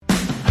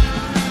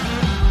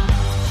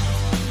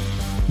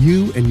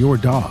You and your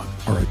dog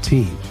are a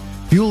team.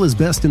 Fuel is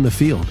best in the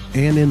field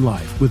and in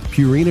life with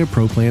Purina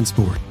Pro Plan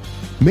Sport.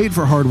 Made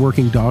for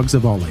hardworking dogs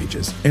of all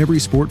ages, every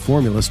sport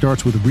formula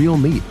starts with real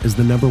meat as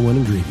the #1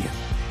 ingredient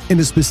and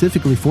is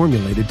specifically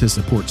formulated to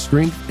support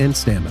strength and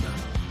stamina.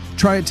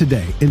 Try it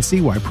today and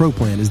see why Pro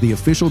Plan is the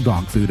official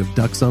dog food of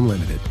Ducks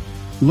Unlimited.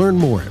 Learn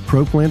more at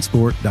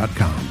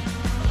ProPlansport.com.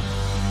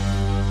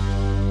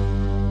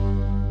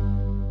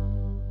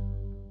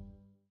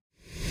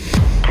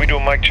 Do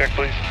a mic check,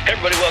 please. Hey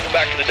everybody, welcome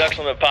back to the Ducks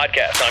Unlimited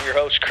podcast. I'm your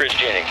host, Chris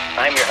Jennings.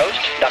 I'm your host,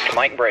 Dr.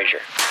 Mike Brazier.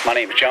 My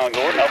name is John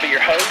Gordon. I'll be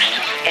your host.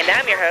 And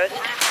I'm your host,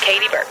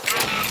 Katie Burke.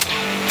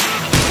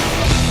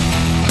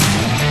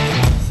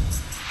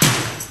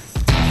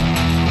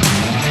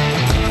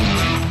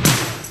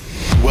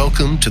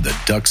 Welcome to the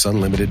Ducks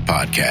Unlimited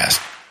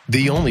podcast,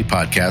 the only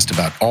podcast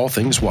about all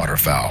things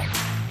waterfowl.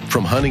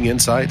 From hunting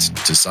insights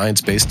to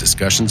science-based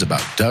discussions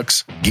about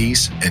ducks,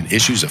 geese, and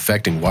issues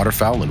affecting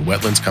waterfowl and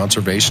wetlands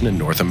conservation in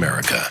North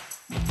America.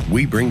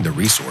 We bring the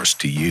resource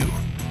to you.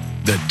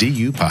 The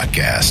DU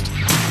Podcast.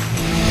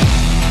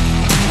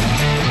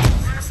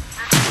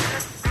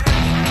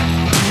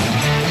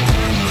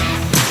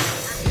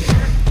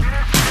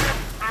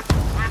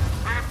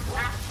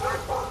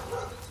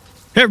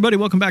 Hey everybody,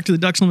 welcome back to the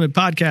Ducks Unlimited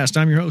podcast.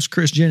 I'm your host,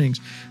 Chris Jennings.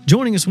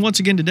 Joining us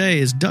once again today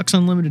is Ducks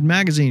Unlimited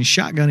magazine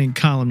shotgunning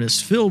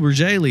columnist Phil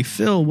Bergelli.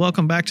 Phil,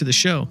 welcome back to the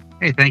show.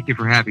 Hey, thank you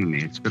for having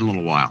me. It's been a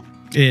little while.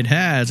 It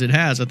has.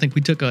 I think we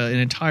took an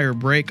entire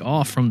break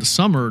off from the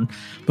summer.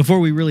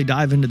 Before we really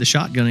dive into the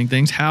shotgunning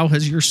things, how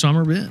has your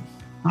summer been?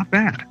 Not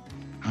bad.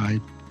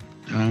 I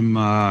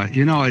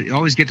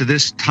always get to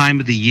this time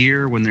of the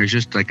year when there's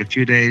just like a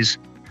few days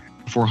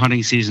before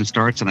hunting season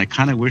starts, and I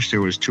kind of wish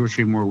there was 2 or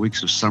 3 more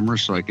weeks of summer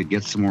so I could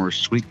get some more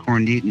sweet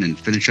corn eaten and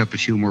finish up a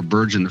few more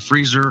birds in the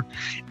freezer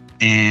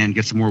and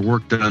get some more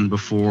work done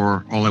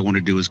before all I want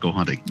to do is go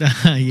hunting.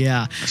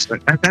 Yeah.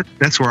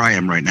 That's where I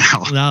am right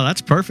now. No,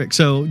 that's perfect.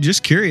 So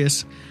just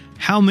curious,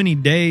 how many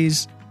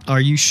days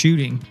are you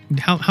shooting?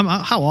 How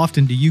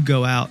often do you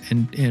go out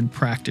and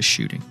practice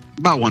shooting?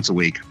 About once a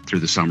week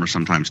through the summer,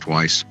 sometimes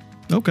twice.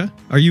 Okay.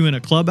 Are you in a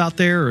club out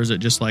there, or is it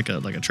just like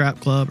a trap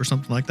club or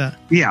something like that?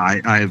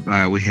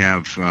 Yeah, we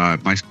have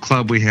my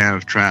club. We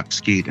have trap,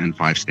 skeet, and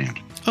 5-stand.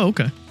 Oh,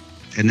 okay.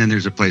 And then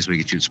there's a place we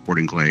can shoot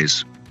sporting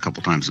clays a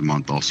couple times a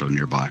month, also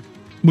nearby.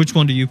 Which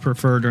one do you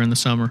prefer during the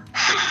summer?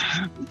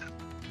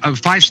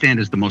 5-stand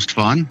is the most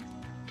fun.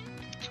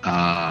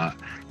 I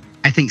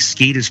think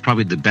skeet is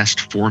probably the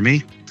best for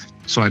me,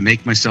 so I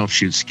make myself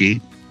shoot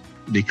skeet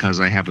because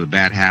I have a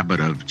bad habit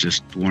of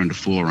just wanting to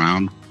fool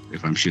around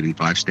if I'm shooting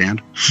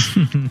 5-stand.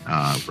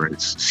 Where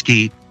it's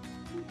skeet,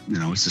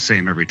 it's the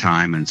same every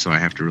time, and so I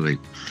have to really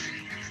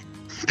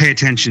pay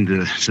attention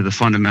to the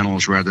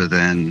fundamentals rather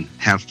than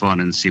have fun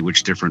and see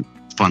which different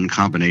fun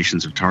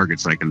combinations of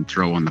targets I can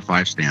throw on the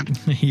 5-stand.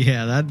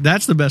 Yeah,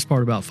 that's the best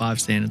part about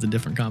 5-stand is the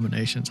different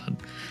combinations.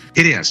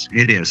 It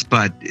is,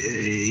 but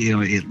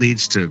it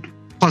leads to.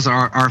 Plus,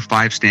 our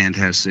 5-stand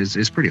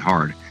is pretty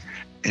hard,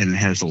 and it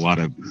has a lot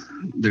of.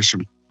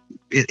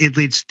 It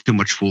leads to too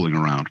much fooling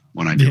around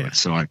when I do it.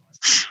 So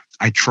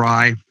I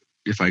try,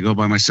 if I go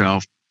by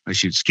myself, I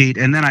shoot skeet.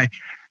 And then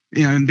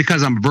and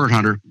because I'm a bird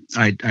hunter,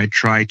 I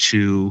try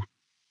to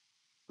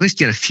at least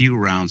get a few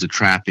rounds of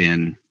trap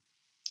in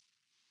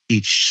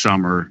each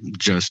summer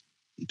just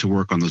to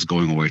work on those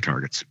going away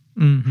targets.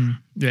 Mm-hmm.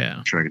 Yeah.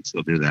 I'm sure I can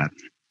still do that.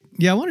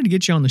 Yeah, I wanted to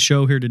get you on the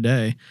show here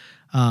today.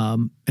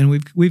 And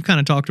we've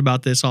kind of talked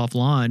about this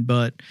offline,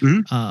 but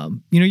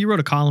you wrote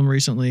a column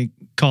recently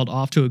called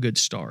Off to a Good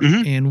Start.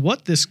 Mm-hmm. And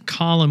what this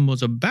column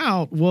was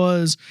about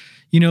was,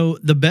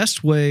 the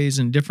best ways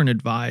and different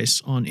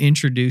advice on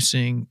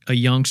introducing a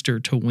youngster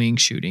to wing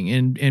shooting.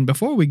 And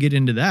before we get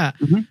into that,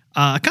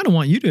 I kind of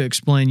want you to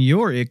explain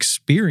your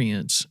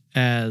experience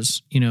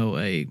as,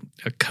 a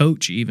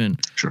coach even,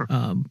 sure.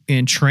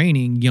 In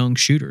training young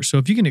shooters. So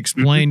if you can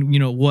explain,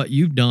 what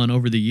you've done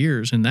over the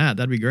years in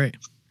that'd be great.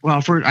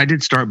 Well, I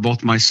did start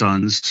both my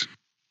sons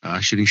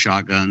shooting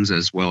shotguns,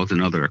 as well as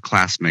a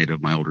classmate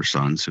of my older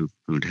sons who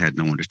had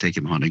no one to take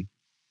him hunting.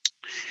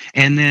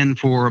 And then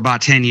for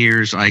about 10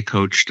 years, I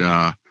coached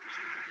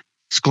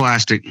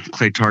Scholastic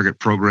Clay Target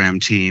Program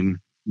team,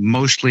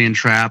 mostly in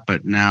trap,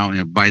 but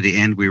now by the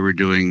end we were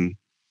doing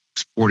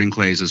sporting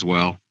clays as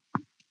well.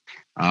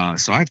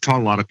 So I've taught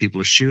a lot of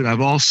people to shoot.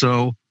 I've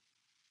also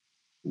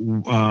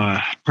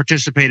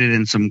participated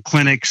in some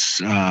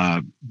clinics,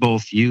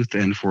 both youth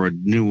and for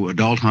new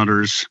adult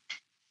hunters,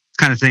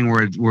 kind of thing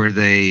where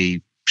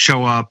they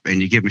show up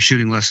and you give them a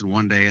shooting lesson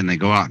one day and they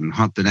go out and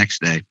hunt the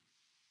next day.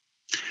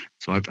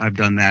 So I've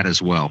done that as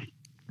well.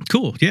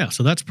 Cool. Yeah.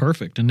 So that's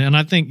perfect. And then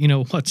I think,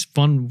 what's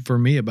fun for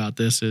me about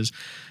this is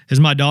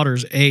my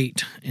daughter's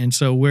 8. And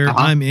so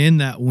I'm in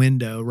that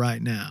window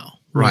right now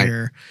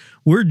where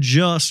we're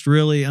just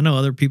really, I know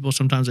other people,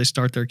 sometimes they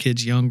start their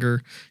kids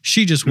younger.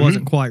 She just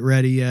wasn't quite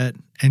ready yet.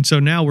 And so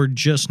now we're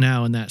just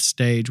now in that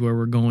stage where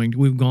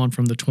we've gone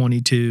from the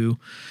 22,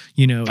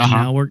 and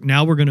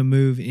now we're going to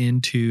move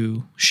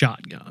into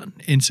shotgun.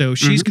 And so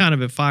she's kind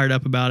of fired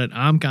up about it.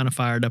 I'm kind of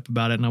fired up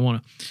about it. And I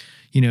want to,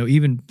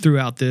 even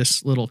throughout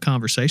this little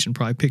conversation,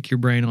 probably pick your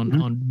brain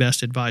on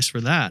best advice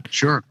for that.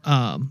 Sure.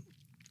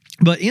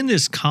 But in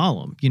this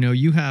column,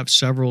 you have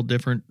several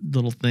different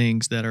little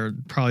things that are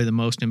probably the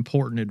most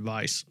important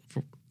advice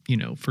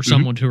for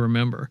someone to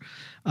remember.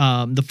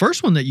 The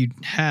first one that you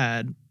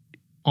had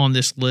on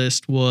this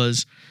list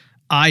was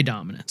eye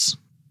dominance.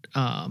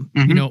 Why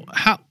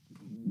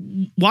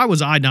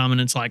was eye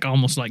dominance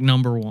almost like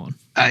number one?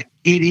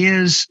 It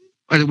is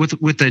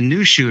with a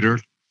new shooter,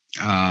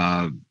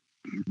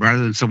 rather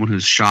than someone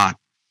who's shot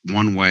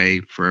one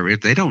way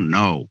if they don't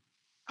know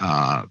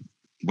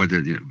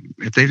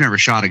if they've never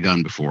shot a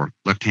gun before,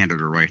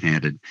 left-handed or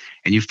right-handed,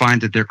 and you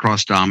find that they're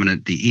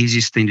cross-dominant, the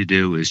easiest thing to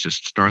do is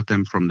just start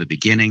them from the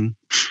beginning,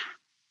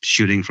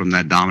 shooting from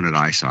that dominant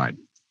eye side.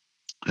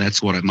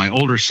 That's what my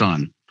older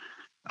son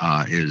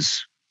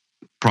is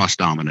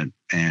cross-dominant,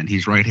 and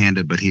he's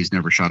right-handed, but he's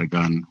never shot a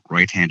gun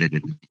right-handed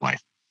in his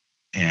life.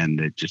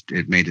 And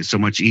it made it so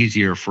much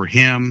easier for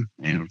him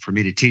and for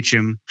me to teach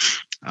him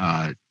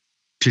to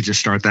just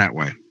start that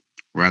way,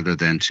 rather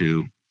than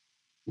to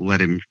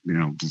let him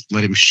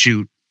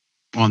shoot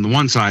on the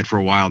one side for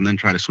a while and then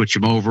try to switch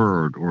him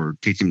over or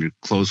teach him to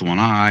close one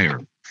eye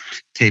or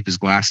tape his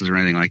glasses or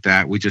anything like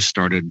that. We just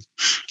started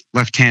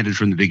left-handed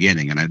from the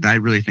beginning. And I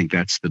really think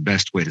that's the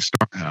best way to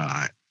start.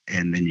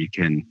 And then you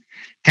can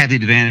have the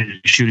advantage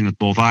of shooting with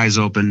both eyes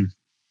open.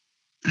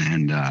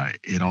 And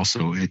it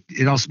also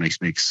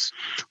makes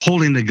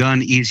holding the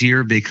gun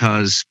easier,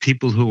 because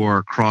people who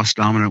are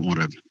cross-dominant want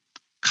to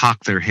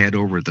cock their head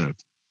over the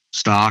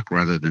stock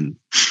rather than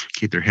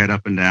keep their head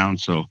up and down.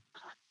 So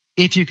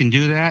if you can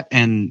do that,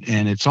 and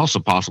it's also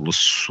possible to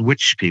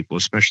switch people,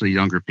 especially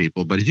younger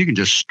people, but if you can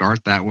just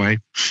start that way,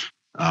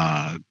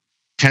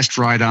 test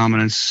for eye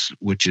dominance,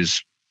 which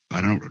is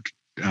a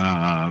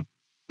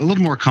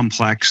little more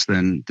complex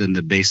than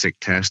the basic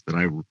test that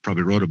I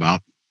probably wrote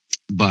about,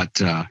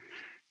 but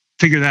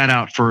figure that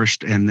out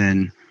first and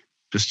then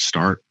just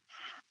start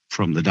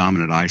from the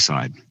dominant eye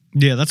side.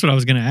 Yeah, that's what I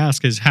was going to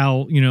ask, is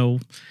how,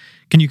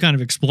 can you kind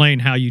of explain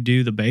how you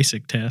do the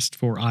basic test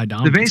for eye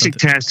dominance? The basic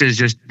test is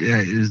just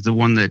is the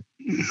one that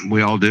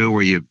we all do,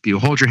 where you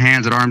hold your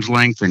hands at arm's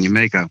length and you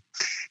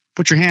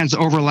put your hands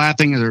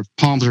overlapping and their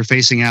palms are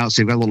facing out.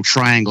 So you've got a little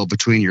triangle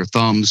between your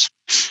thumbs,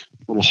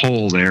 a little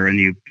hole there,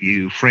 and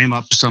you frame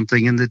up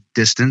something in the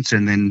distance,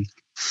 and then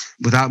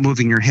without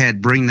moving your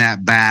head, bring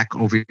that back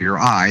over your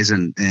eyes.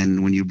 And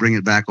when you bring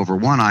it back over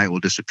one eye, it will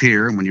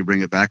disappear. And when you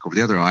bring it back over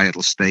the other eye,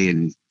 it'll stay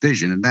in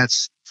vision. And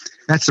that's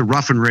a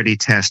rough and ready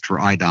test for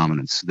eye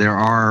dominance. There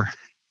are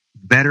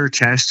better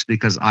tests,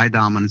 because eye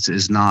dominance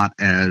is not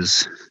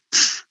as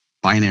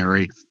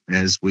binary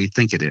as we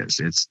think it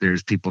is.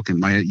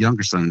 My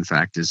younger son, in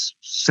fact, is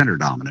center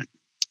dominant.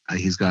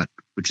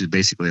 Which is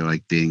basically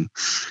like being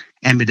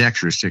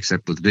ambidextrous,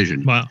 except with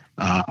vision. Wow.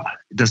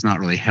 It does not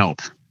really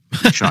help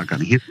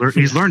shotgun.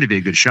 He's learned to be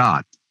a good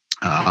shot,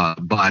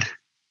 but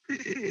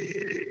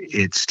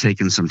it's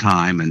taken some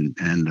time and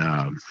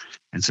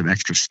some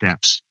extra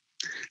steps.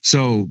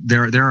 So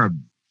there are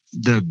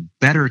the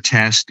better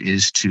test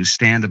is to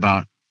stand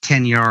about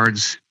 10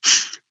 yards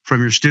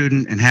from your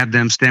student and have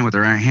them stand with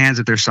their hands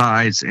at their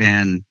sides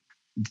and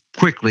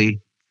quickly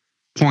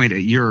point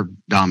at your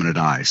dominant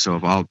eye. So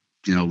if I'll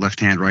left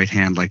hand, right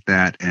hand like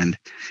that, and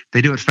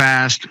they do it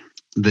fast,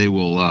 they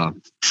will.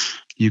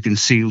 You can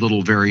see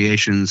little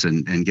variations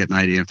and get an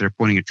idea if they're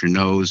pointing at your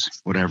nose,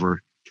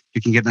 whatever.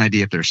 You can get an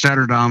idea if they're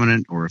center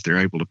dominant or if they're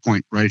able to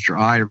point right at your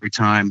eye every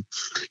time.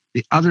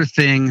 The other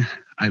thing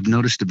I've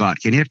noticed about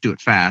kids, you have to do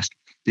it fast,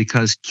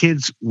 because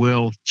kids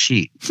will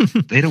cheat.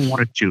 They don't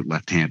want to shoot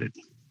left-handed,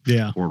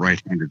 or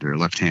right-handed or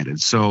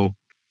left-handed. So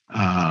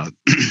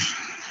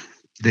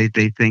they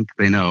think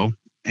they know,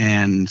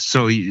 and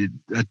so a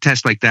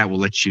test like that will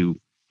let you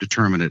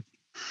determine it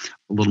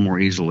a little more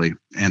easily,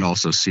 and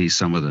also see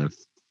some of the.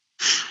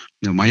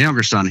 My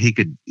younger son,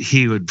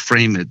 he would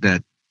frame it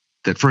that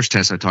first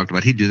test I talked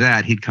about. He'd do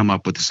that. He'd come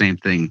up with the same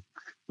thing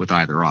with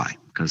either eye,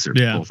 because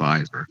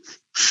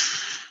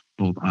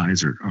both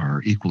eyes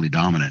are equally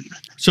dominant.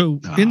 So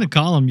in the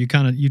column, you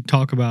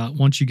talk about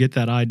once you get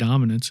that eye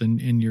dominance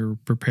and you're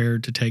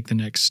prepared to take the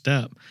next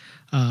step,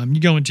 you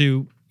go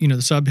into, the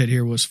subhead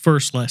here was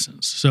first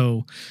lessons.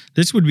 So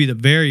this would be the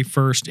very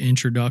first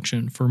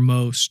introduction for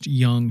most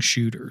young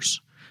shooters.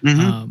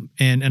 Mm-hmm.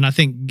 And I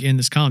think in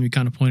this column, you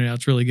kind of pointed out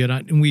it's really good.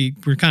 And we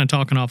were kind of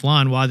talking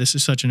offline why this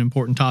is such an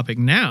important topic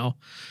now,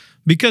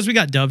 because we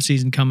got dove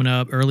season coming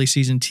up, early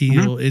season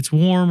teal. Mm-hmm. It's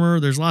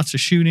warmer. There's lots of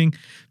shooting.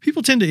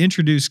 People tend to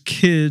introduce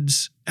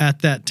kids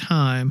at that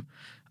time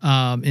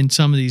in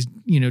some of these,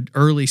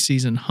 early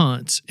season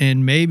hunts.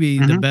 And maybe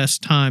the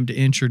best time to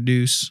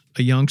introduce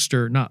a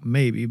youngster, not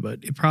maybe,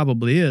 but it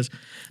probably is,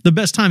 the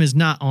best time is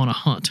not on a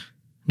hunt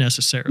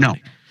necessarily. No.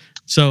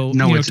 So,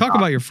 talk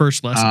about your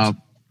first lessons.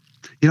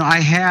 I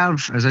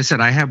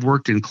have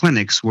worked in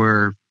clinics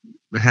where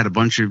I had a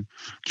bunch of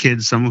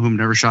kids, some of whom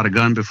never shot a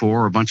gun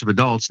before, or a bunch of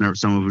adults,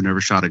 some of whom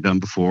never shot a gun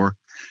before,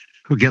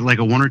 who get like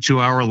a 1 or 2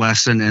 hour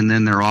lesson, and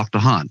then they're off to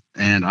hunt.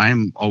 And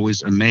I'm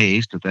always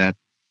amazed that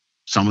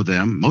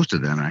most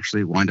of them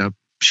actually wind up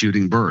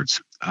shooting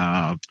birds.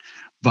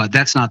 But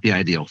that's not the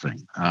ideal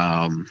thing.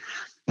 I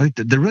think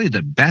really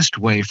the best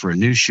way for a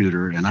new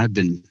shooter, and I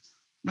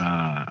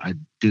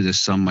do this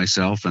some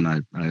myself, and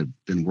I've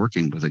been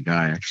working with a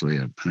guy, actually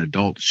an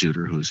adult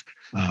shooter who's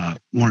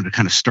wanted to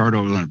kind of start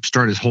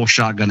his whole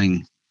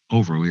shotgunning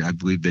over. I've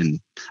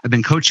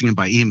been coaching him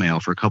by email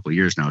for a couple of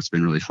years now. It's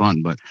been really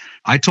fun. But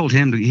I told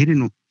him that he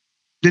didn't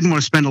want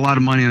to spend a lot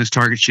of money on his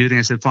target shooting.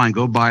 I said, fine,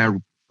 go buy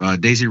a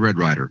Daisy Red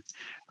Ryder.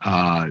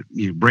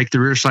 You break the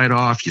rear sight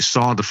off, you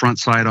saw the front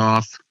sight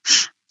off,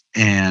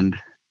 and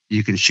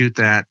you can shoot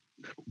that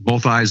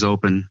both eyes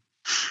open.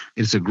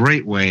 It's a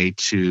great way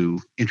to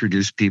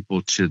introduce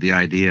people to the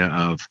idea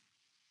of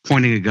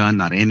pointing a gun,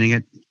 not aiming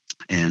it,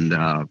 and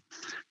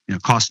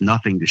costs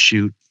nothing to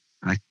shoot.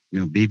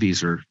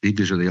 BBs are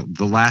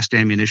the last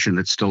ammunition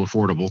that's still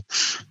affordable.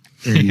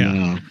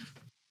 And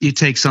you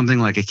take something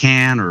like a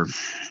can or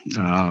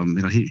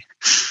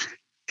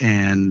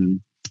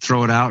and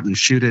throw it out and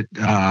shoot it.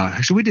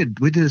 Actually, we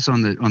did this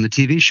on the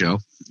TV show,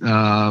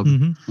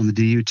 on the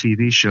DU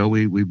TV show.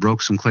 We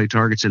broke some clay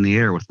targets in the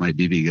air with my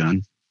BB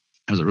gun.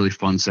 It was a really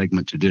fun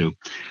segment to do.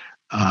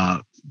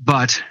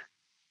 But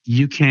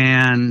you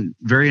can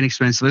very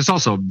inexpensive. It's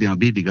also,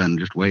 BB gun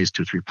just weighs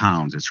 2-3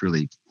 pounds. It's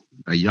really,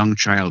 a young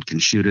child can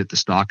shoot it. The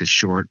stock is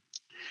short,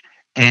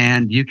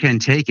 and you can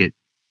take it.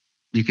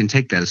 You can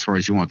take that as far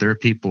as you want. There are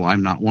people,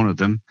 I'm not one of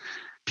them.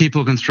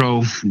 People can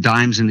throw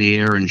dimes in the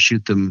air and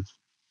shoot them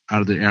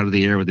out of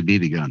the air with a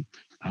BB gun.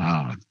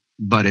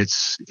 But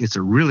it's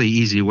a really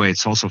easy way.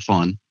 It's also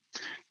fun.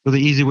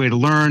 Really easy way to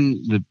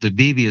learn. The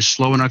BB is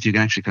slow enough you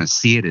can actually kind of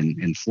see it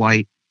in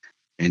flight,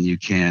 and you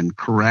can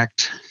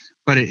correct.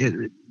 But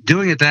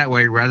doing it that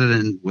way rather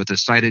than with a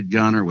sighted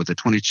gun or with a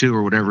 22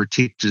 or whatever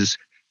teaches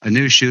a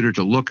new shooter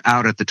to look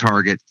out at the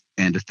target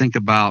and to think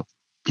about.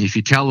 If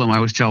you tell them, I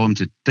always tell them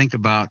to think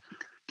about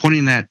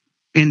pointing that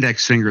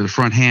index finger, the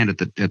front hand at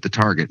the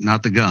target,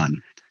 not the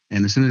gun.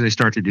 And as soon as they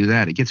start to do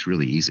that, it gets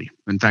really easy.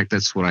 In fact,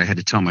 that's what I had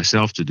to tell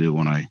myself to do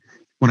when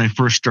I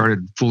first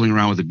started fooling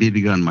around with a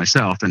BB gun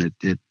myself, and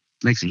it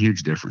makes a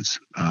huge difference.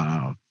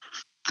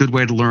 Good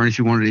way to learn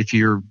if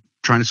you're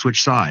trying to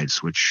switch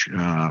sides, which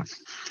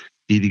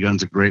BB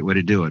gun's a great way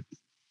to do it.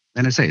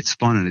 And I say it's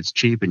fun and it's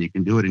cheap, and you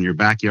can do it in your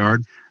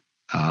backyard,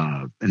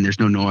 and there's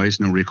no noise,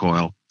 no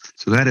recoil.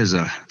 So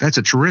that's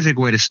a terrific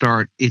way to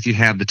start if you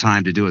have the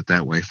time to do it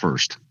that way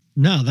first.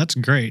 No, that's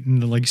great.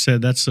 And like you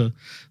said, that's the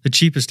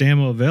cheapest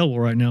ammo available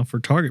right now for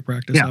target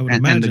practice, I would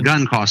imagine. And the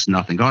gun costs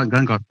nothing.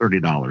 Gun costs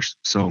 $30.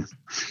 So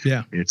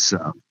yeah, it's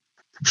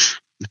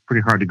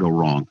pretty hard to go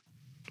wrong.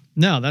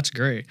 No, that's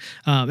great.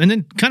 And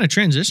then kind of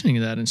transitioning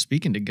to that and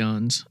speaking to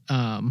guns,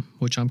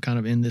 which I'm kind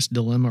of in this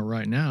dilemma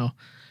right now.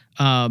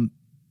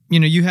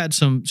 You had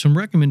some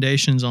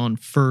recommendations on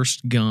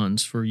first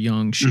guns for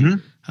young shooters.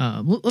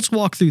 Let's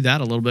walk through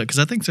that a little bit, because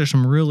I think there's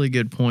some really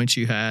good points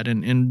you had.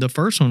 And the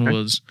first one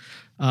was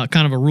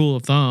kind of a rule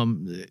of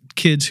thumb.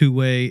 Kids who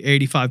weigh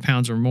 85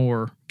 pounds or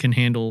more can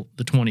handle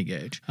the 20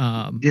 gauge.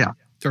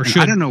 Or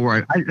should. I don't know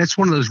where that's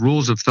one of those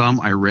rules of thumb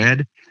I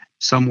read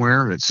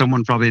somewhere that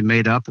someone probably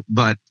made up,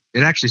 but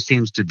it actually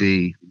seems to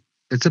be,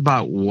 it's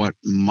about what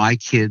my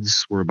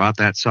kids were about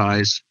that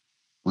size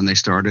when they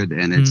started,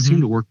 and it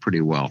seemed to work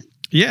pretty well.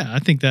 Yeah, I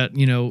think that,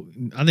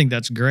 I think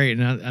that's great.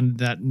 And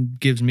that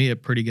gives me a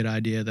pretty good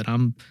idea that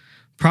I'm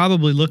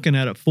probably looking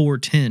at a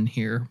 410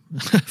 here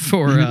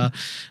for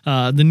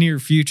the near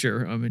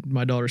future. I mean,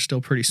 my daughter's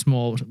still pretty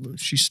small.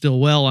 She's still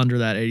well under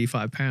that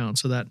 85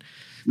 pounds. So that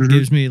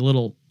gives me a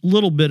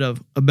little bit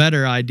of a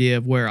better idea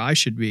of where I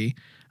should be.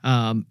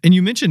 And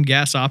you mentioned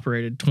gas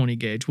operated 20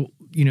 gauge,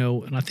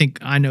 and I think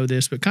I know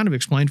this, but kind of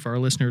explain for our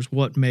listeners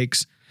what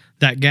makes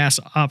that gas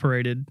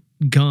operated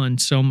gun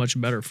so much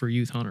better for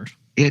youth hunters.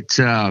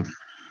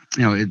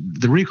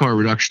 The recoil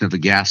reduction of the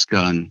gas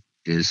gun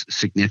is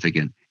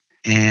significant.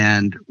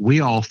 And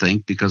we all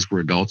think, because we're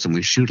adults and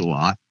we shoot a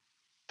lot,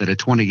 that a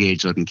 20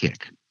 gauge doesn't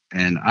kick.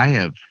 And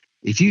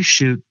if you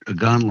shoot a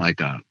gun like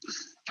a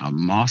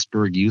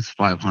Mossberg Youth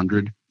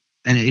 500,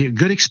 and a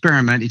good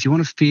experiment, if you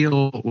want to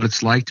feel what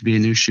it's like to be a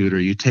new shooter,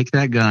 you take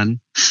that gun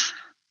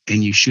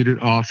and you shoot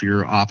it off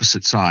your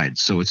opposite side.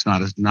 So it's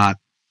not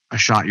a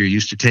shot you're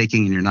used to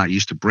taking, and you're not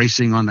used to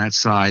bracing on that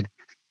side.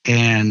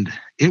 And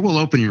it will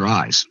open your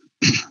eyes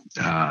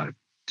to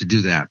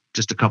do that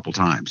just a couple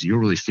times. You'll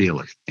really feel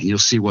it, and you'll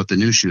see what the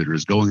new shooter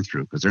is going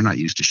through, because they're not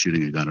used to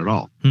shooting a gun at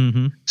all.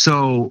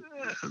 So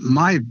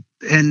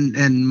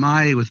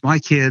with my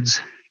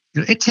kids,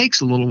 it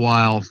takes a little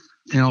while.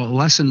 A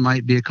lesson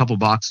might be a couple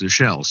boxes of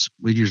shells.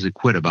 We usually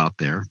quit about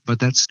there, but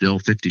that's still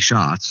 50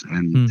 shots,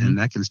 and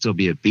that can still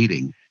be a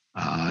beating.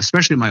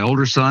 Especially my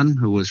older son,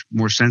 who was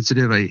more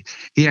sensitive.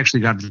 He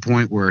actually got to the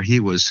point where he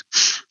was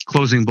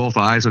closing both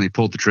eyes when he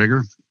pulled the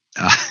trigger.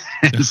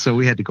 And so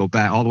we had to go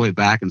back all the way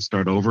back and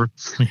start over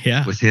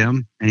with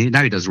him. And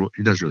now he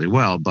does really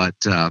well. But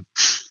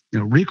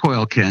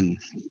recoil can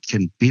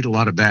beat a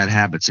lot of bad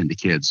habits into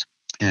kids.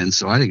 And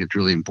so I think it's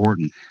really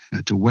important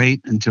to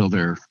wait until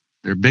they're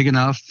big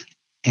enough,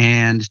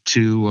 and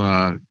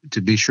to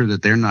be sure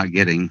that they're not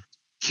getting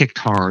kicked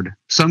hard.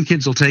 Some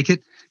kids will take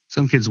it.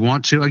 Some kids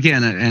want to.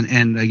 Again,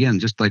 and again,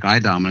 just like eye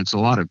dominance, a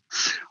lot of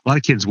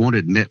kids won't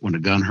admit when a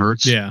gun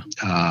hurts. Yeah.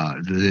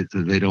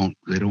 They don't.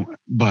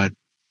 But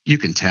you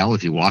can tell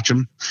if you watch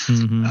them.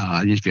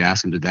 Mm-hmm. If you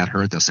ask them, did that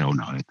hurt? They'll say, oh,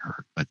 no, it didn't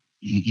hurt. But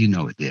you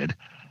know it did.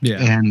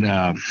 Yeah. And,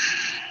 I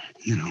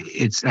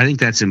think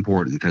that's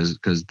important because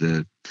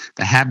the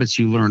habits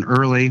you learn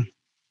early,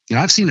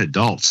 I've seen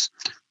adults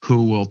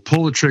who will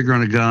pull the trigger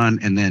on a gun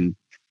and then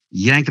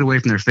yank it away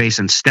from their face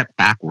and step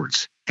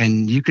backwards.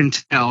 And you can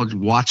tell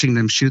watching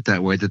them shoot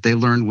that way that they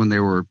learned when they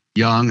were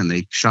young and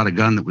they shot a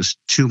gun that was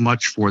too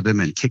much for them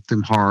and kicked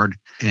them hard.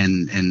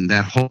 And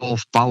that whole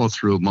follow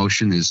through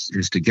motion is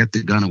to get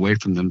the gun away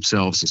from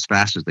themselves as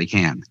fast as they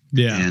can.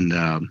 Yeah.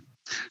 And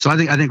so I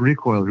think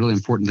recoil is a really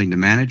important thing to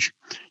manage.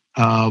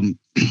 Gun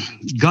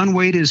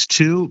weight is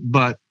too,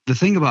 but the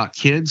thing about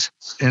kids,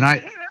 and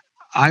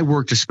I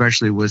worked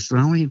especially with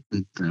starting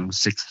in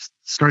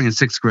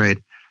sixth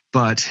grade,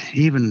 but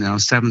even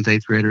seventh,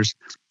 eighth graders.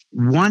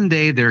 One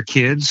day they're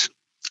kids,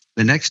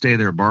 the next day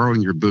they're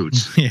borrowing your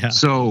boots. Yeah.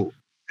 So,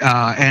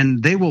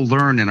 and they will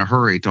learn in a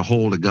hurry to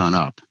hold a gun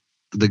up.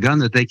 The gun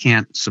that they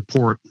can't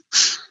support,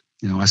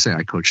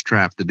 I coach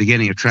trap. The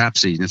beginning of trap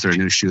season, if they're a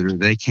new shooter,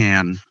 they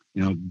can,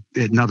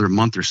 another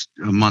month or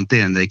a month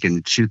in, they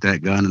can shoot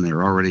that gun and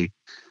they're already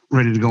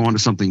ready to go on to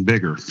something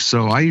bigger.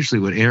 So I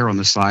usually would err on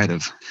the side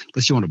of,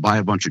 unless you want to buy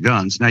a bunch of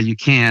guns. Now you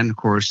can, of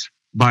course,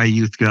 buy a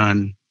youth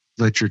gun,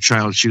 let your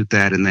child shoot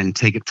that, and then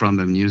take it from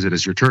them and use it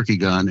as your turkey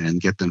gun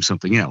and get them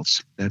something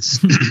else.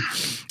 That's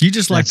you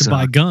just like to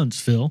buy guns,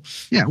 Phil.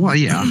 Yeah, well,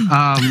 yeah.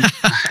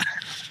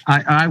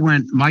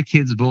 My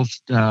kids both,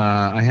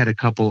 I had a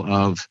couple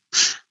of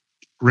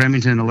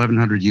Remington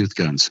 1100 youth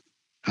guns,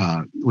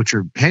 which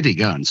are heavy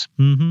guns,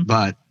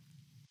 but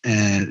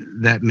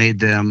that made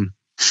them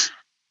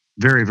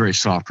very, very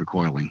soft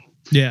recoiling.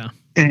 Yeah.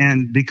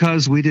 And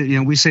because we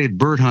did, we saved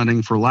bird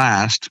hunting for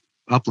last,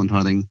 upland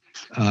hunting.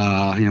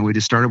 We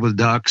just started with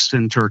ducks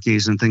and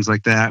turkeys and things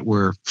like that,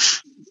 where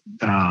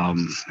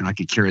I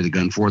could carry the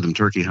gun for them.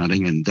 Turkey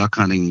hunting and duck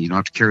hunting, you don't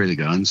have to carry the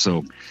gun.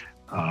 So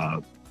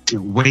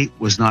weight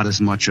was not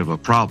as much of a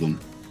problem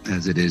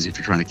as it is if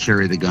you're trying to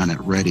carry the gun at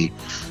ready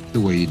the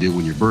way you do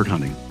when you're bird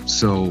hunting.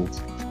 So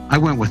I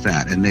went with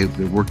that, and they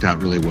worked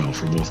out really well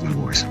for both my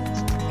boys.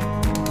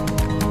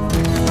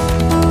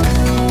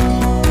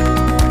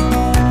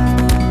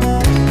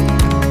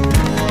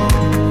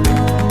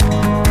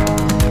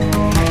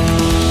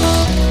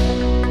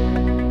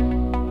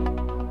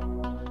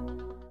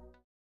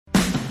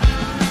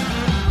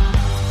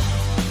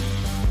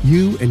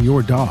 You and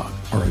your dog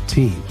are a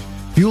team.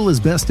 Fuel is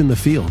best in the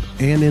field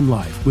and in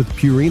life with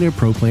Purina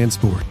Pro Plan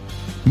Sport.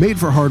 Made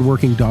for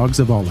hardworking dogs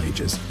of all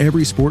ages,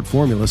 every sport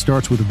formula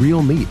starts with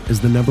real meat as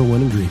the number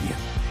one ingredient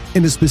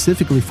and is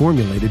specifically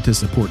formulated to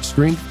support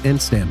strength and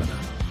stamina.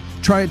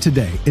 Try it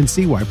today and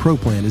see why Pro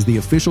Plan is the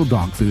official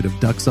dog food of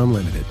Ducks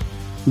Unlimited.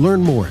 Learn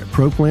more at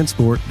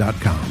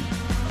ProPlansport.com.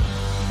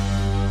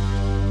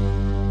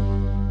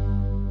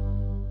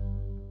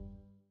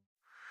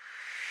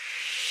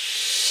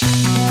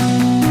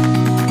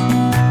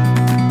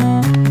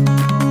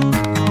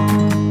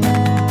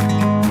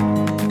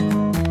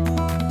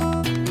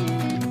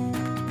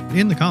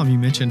 In the column, you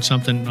mentioned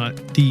something,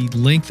 the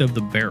length of the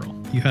barrel.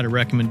 You had a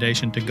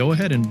recommendation to go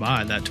ahead and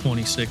buy that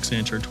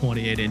 26-inch or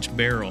 28-inch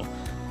barrel,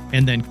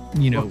 and then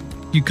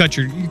you cut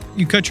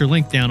your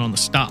length down on the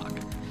stock,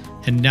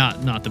 and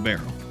not the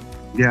barrel.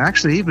 Yeah,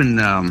 actually, even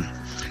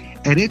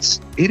and it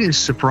is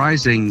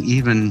surprising.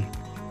 Even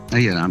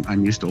again,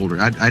 I'm used to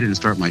older. I didn't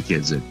start my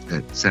kids at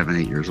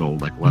 7-8 years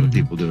old like a lot of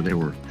people do. They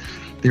were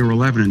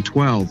 11 and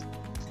 12.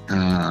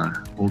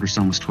 Older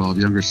son was 12.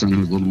 Younger son, who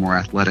was a little more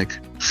athletic.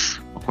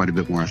 Quite a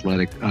bit more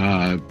athletic.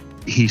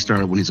 He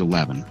started when he's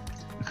 11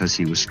 because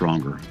he was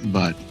stronger.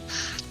 But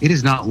it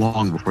is not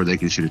long before they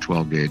can shoot a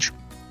 12 gauge.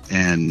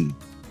 And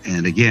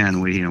again,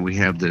 we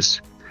have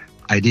this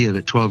idea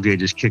that 12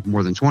 gauges kick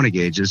more than 20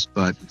 gauges,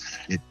 but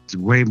it's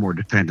way more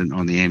dependent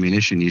on the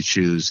ammunition you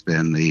choose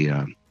than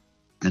the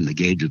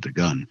gauge of the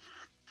gun.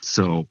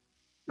 So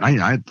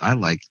I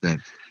like that.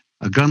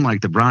 A gun like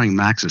the Browning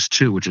Maxus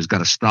 2, which has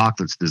got a stock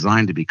that's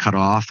designed to be cut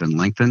off and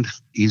lengthened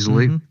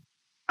easily.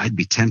 I'd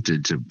be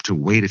tempted to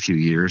wait a few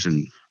years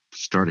and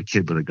start a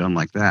kid with a gun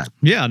like that.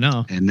 Yeah,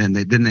 no. And then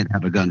they'd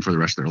have a gun for the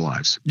rest of their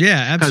lives. Yeah,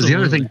 absolutely. Because the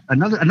other thing,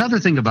 another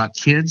thing about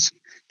kids,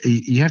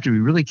 you have to be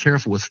really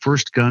careful with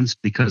first guns,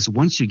 because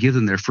once you give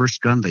them their first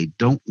gun, they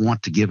don't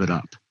want to give it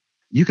up.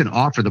 You can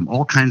offer them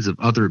all kinds of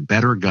other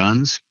better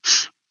guns,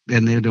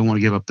 and they don't want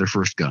to give up their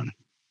first gun.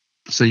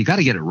 So you got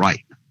to get it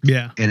right.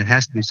 Yeah. And it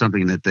has to be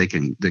something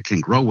that can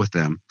grow with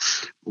them,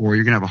 or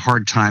you're going to have a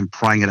hard time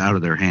prying it out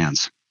of their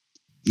hands.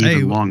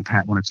 Even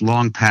when it's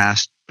long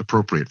past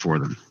appropriate for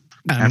them.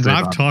 And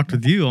I've talked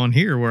with you on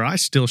here where I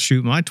still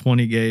shoot my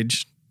 20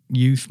 gauge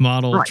youth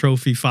model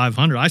Trophy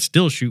 500. I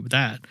still shoot with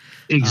that.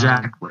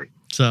 Exactly.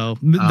 So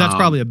that's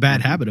probably a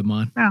bad habit of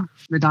mine. Yeah,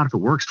 not if it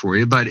works for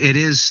you, but it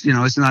is.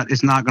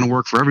 It's not going to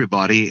work for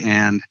everybody.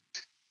 And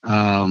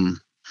so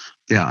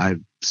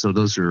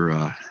those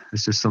are.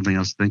 It's just something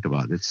else to think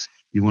about.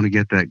 You want to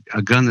get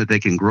a gun that they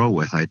can grow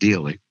with,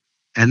 ideally.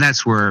 And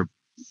that's where,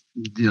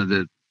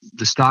 the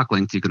stock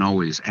length, you can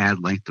always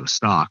add length to a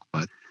stock,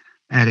 but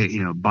add it,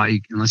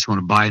 unless you want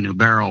to buy a new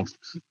barrel,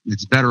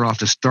 it's better off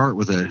to start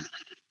with.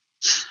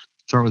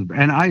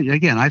 And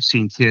I've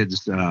seen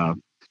kids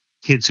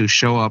who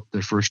show up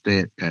their first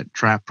day at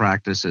trap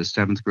practice as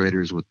 7th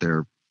graders with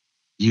their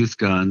youth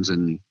guns,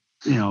 and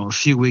a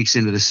few weeks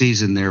into the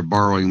season, they're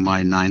borrowing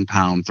my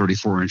 9-pound,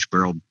 34-inch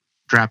barrel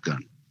trap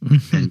gun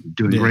and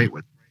doing great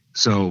with it.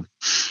 So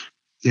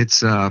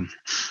it's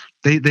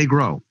they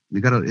grow. They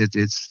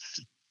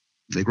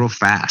grow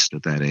fast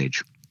at that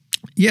age.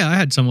 Yeah, I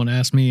had someone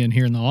ask me in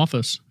here in the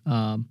office.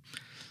 A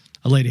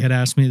lady had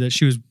asked me that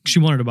she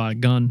wanted to buy a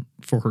gun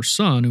for her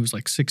son who was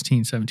like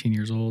 16, 17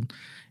 years old,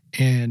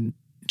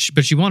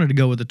 but she wanted to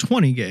go with a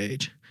 20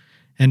 gauge.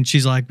 And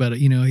she's like, but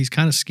he's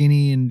kind of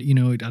skinny, and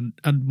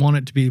I'd want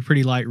it to be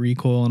pretty light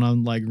recoil, and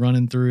I'm like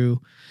running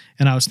through.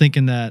 And I was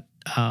thinking that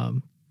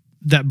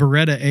that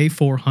Beretta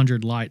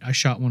A400 light, I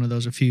shot one of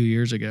those a few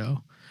years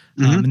ago,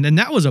 and then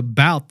that was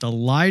about the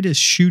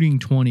lightest shooting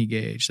 20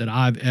 gauge that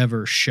I've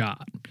ever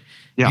shot.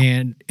 Yeah.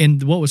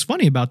 And what was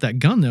funny about that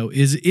gun though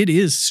is it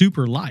is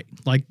super light.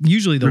 Like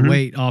usually the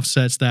weight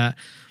offsets that.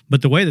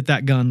 But the way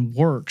that gun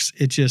works,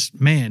 it just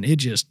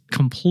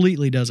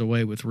completely does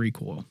away with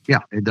recoil.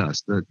 Yeah, it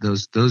does. That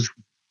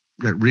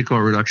recoil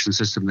reduction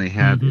system they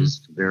have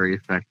is very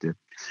effective.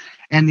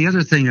 And the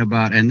other thing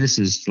about, and this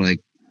is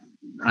like,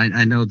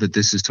 I know that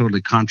this is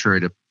totally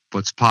contrary to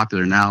what's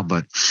popular now,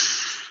 but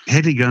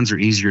heavy guns are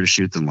easier to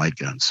shoot than light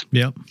guns.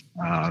 Yep.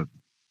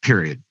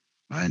 Period.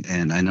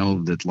 And I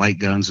know that light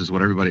guns is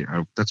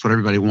that's what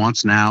everybody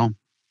wants now.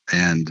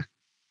 And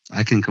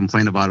I can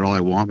complain about it all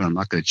I want, but I'm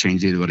not going to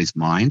change anybody's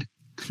mind.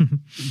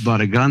 But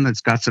a gun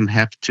that's got some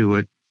heft to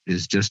it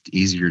is just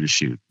easier to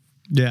shoot.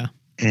 Yeah.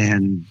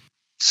 And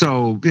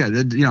so,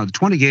 the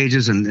 20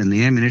 gauges and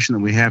the ammunition that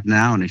we have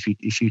now, and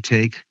if you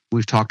take,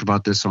 we've talked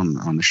about this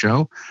on the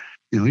show,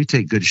 you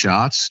take good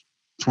shots.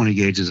 20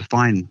 gauge is a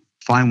fine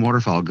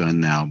waterfowl gun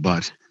now,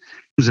 but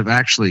in terms of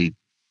actually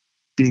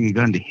being a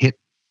gun to hit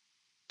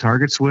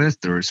targets with,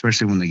 or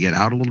especially when they get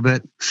out a little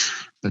bit,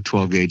 the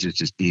 12 gauge is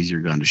just an easier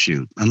gun to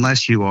shoot,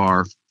 unless you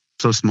are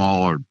so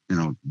small or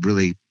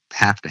really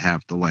have to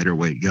have the lighter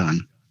weight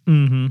gun.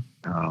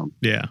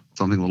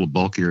 Something a little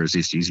bulkier is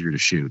just easier to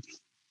shoot.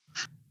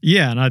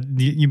 Yeah,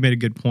 and you made a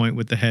good point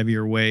with the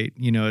heavier weight.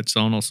 It's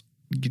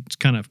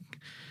kind of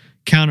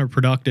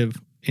counterproductive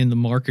in the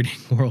marketing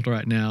world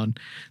right now, and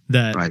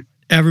that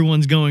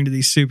everyone's going to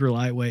these super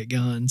lightweight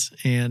guns,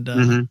 and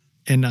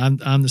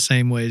I'm the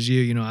same way as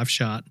you. I've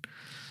shot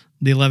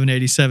the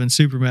 1187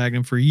 Super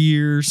Magnum for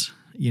years,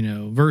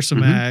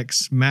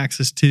 Versamax,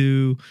 Maxxis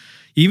 2,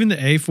 even the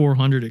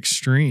A400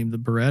 Extreme, the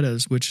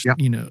Berettas, which,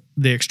 the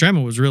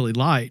Extrema was really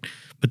light,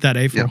 but that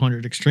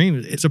A400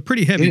 Extreme, it's a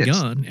pretty heavy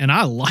gun, and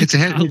I like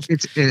it.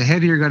 It's a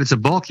heavier gun. It's a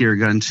bulkier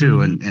gun, too,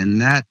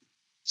 and that,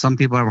 some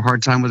people have a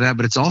hard time with that,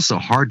 but it's also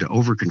hard to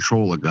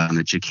over-control a gun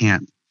that you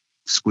can't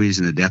squeeze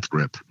in a death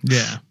grip.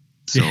 Yeah.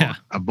 So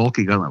a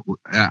bulky gun.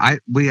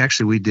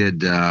 We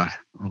did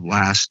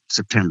last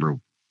September,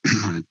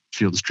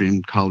 Field &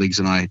 Stream colleagues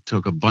and I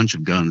took a bunch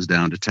of guns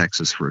down to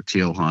Texas for a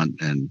teal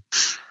hunt and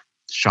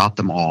shot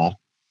them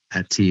all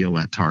at teal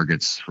at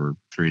targets for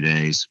 3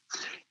 days.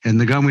 And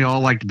the gun we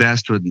all liked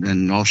best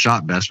and all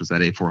shot best was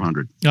that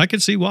A400. I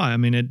could see why. I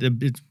mean,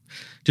 it's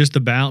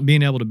just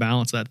being able to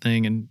balance that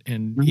thing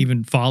and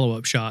even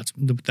follow-up shots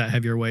with that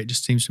heavier weight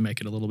just seems to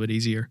make it a little bit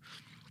easier.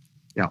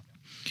 Yeah.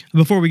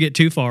 Before we get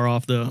too far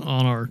off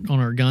on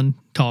our gun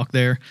talk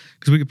there,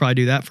 because we could probably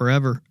do that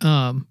forever.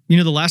 The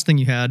last thing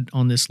you had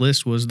on this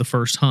list was the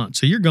first hunt.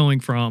 So you're going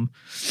from,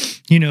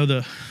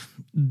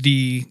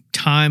 the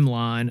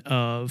timeline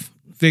of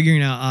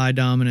figuring out eye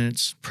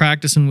dominance,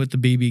 practicing with the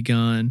BB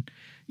gun,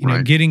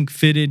 getting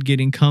fitted,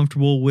 getting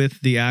comfortable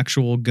with the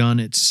actual gun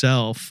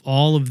itself.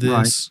 All of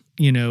this,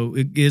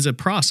 it is a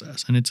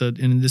process, and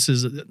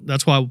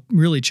that's why I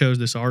really chose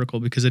this article,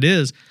 because it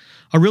is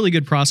a really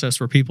good process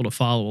for people to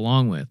follow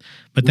along with.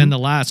 But then the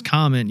last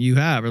comment you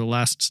have, or the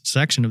last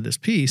section of this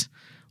piece,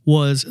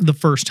 was the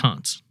first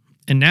hunts.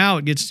 And now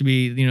it gets to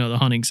be, the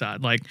hunting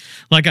side.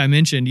 Like I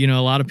mentioned,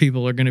 a lot of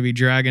people are going to be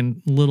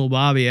dragging little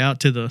Bobby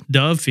out to the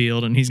dove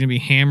field, and he's going to be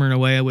hammering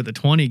away with a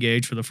 20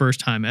 gauge for the first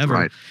time ever.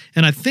 Right.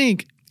 And I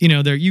think,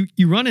 there you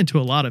run into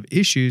a lot of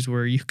issues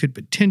where you could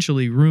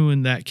potentially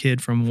ruin that kid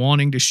from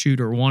wanting to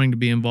shoot or wanting to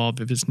be involved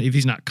if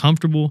he's not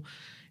comfortable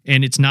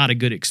and it's not a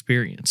good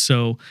experience.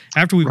 So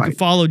after we've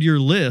followed your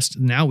list,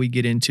 now we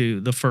get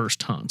into the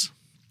first hunts.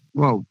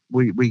 Well,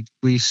 we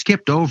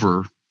skipped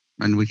over,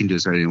 and we can do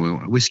this anyway.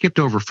 We skipped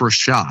over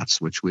first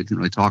shots, which we didn't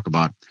really talk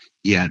about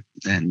yet,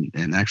 and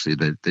actually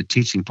the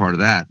teaching part of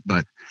that.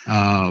 But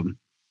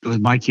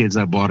with my kids,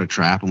 I bought a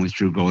trap and we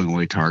threw going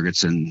away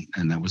targets, and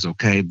that was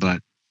okay.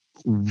 But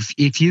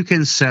if you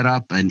can set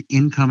up an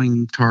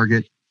incoming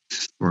target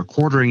or a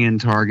quartering in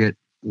target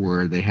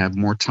where they have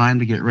more time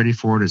to get ready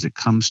for it as it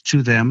comes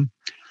to them,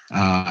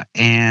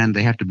 and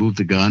they have to move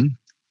the gun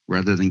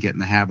rather than get in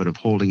the habit of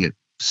holding it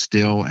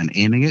still and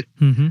aiming it,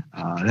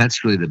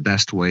 that's really the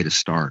best way to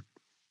start.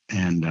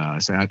 And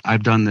so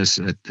I've done this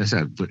at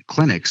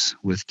clinics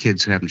with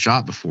kids who haven't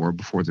shot before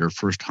their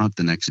first hunt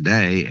the next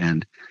day.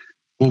 And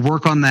we'll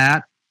work on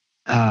that,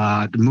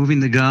 moving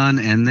the gun.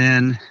 And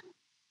then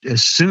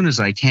as soon as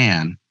I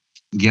can,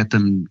 get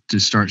them to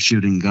start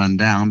shooting gun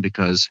down,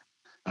 because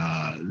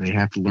they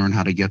have to learn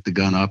how to get the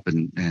gun up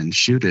and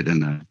shoot it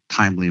in a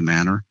timely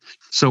manner.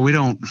 So we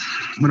don't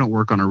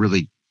work on a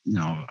really,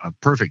 a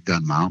perfect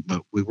gun mount,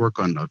 but we work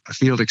on a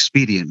field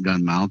expedient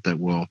gun mount that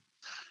will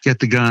get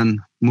the gun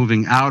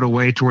moving out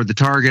away toward the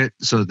target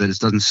so that it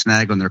doesn't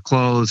snag on their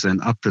clothes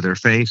and up to their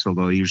face,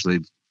 although usually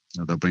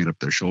they'll bring it up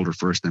their shoulder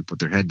first, then put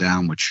their head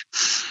down, which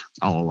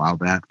I'll allow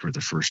that for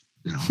the first,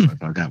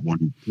 if I've got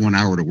 1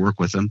 hour to work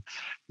with them.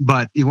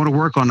 But you want to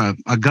work on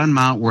a gun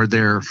mount where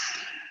they're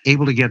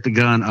able to get the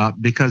gun up,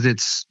 because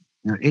it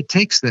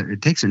takes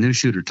a new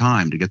shooter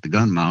time to get the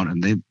gun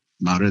mounted, and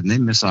they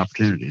miss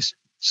opportunities.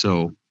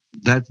 So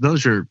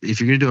those are, if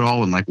you're going to do it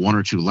all in like 1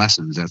 or 2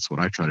 lessons, that's what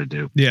I try to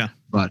do. Yeah.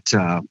 But,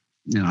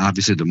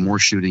 obviously the more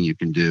shooting you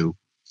can do,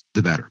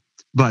 the better.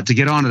 But to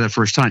get on to that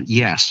first hunt,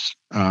 yes,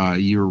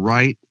 you're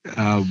right.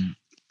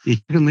 You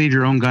can leave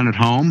your own gun at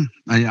home.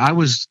 I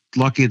was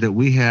lucky that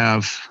we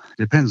have,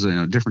 depends,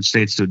 different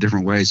states do it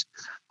different ways.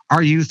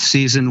 Our youth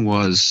season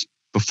was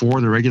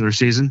before the regular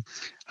season.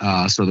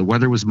 So the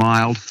weather was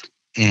mild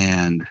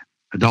and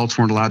adults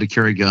weren't allowed to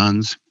carry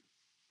guns.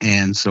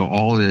 And so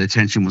all the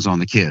attention was on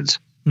the kids.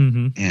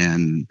 Mm-hmm.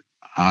 And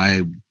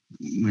I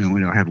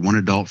had one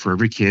adult for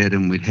every kid,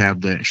 and we'd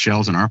have the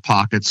shells in our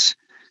pockets.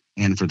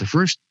 And for the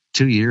first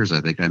 2 years,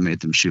 I think I made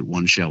them shoot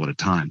 1 shell at a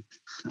time.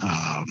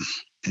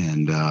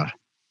 And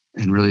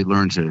really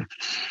learn to,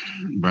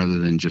 rather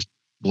than just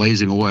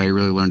blazing away,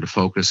 really learn to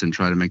focus and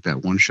try to make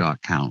that 1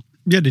 shot count.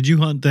 Yeah. Did you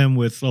hunt them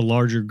with a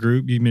larger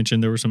group? You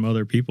mentioned there were some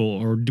other people,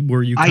 or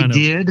were you I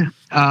did.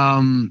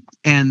 And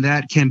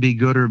that can be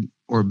good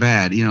or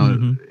bad,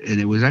 mm-hmm. And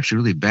it was actually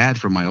really bad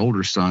for my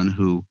older son,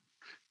 who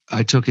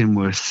I took him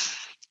with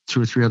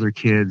 2 or 3 other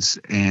kids,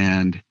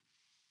 and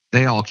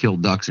they all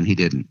killed ducks and he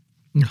didn't.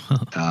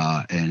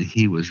 And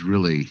he was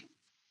really,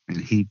 and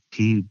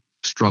he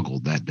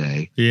struggled that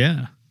day.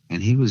 Yeah.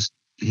 And he was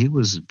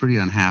pretty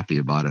unhappy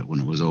about it when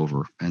it was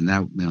over. And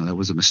that, that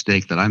was a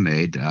mistake that I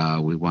made. I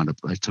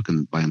took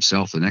him by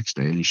himself the next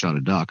day, and he shot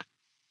a duck,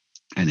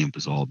 and it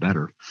was all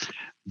better.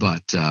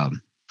 But,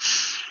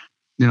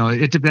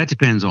 that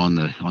depends on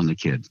the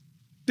kid.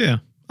 Yeah.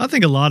 I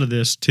think a lot of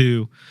this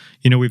too,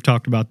 we've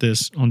talked about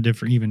this on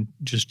different, even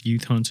just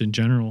youth hunts in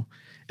general.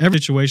 Every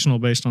situational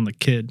based on the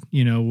kid,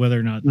 whether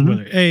or not, mm-hmm.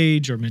 whether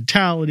age or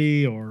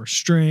mentality or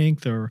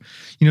strength or,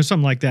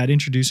 something like that.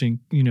 Introducing,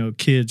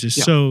 kids is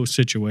so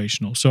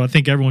situational. So I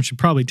think everyone should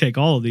probably take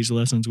all of these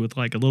lessons with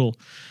like a little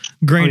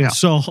grain of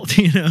salt.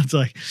 It's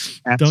like,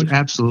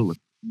 absolutely.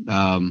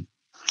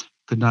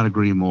 Could not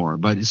agree more.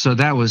 But so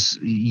that was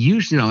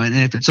usually, and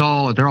if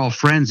they're all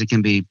friends, it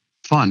can be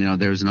fun.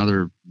 There's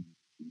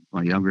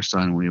my younger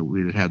son,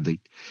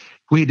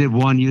 we did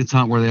one youth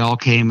hunt where they all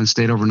came and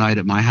stayed overnight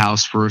at my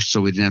house first,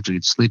 so we didn't have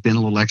to sleep in a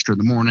little extra in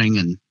the morning,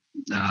 and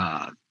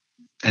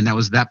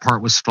that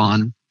part was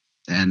fun.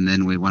 And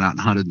then we went out and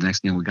hunted. The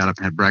next thing, we got up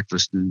and had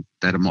breakfast and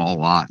fed them all a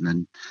lot, and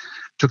then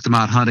took them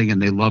out hunting, and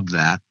they loved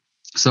that.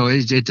 So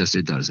it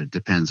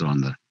depends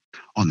on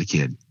the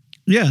kid.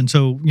 Yeah, and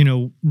so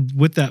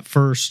with that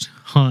first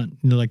hunt,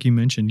 like you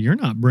mentioned, you're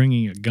not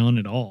bringing a gun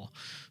at all,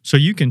 so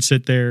you can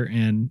sit there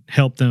and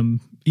help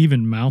them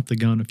even mount the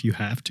gun if you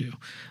have to.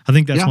 I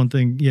think that's one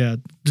thing. Yeah,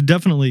 to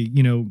definitely,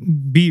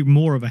 be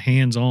more of a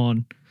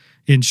hands-on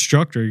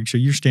instructor. So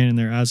you're standing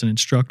there as an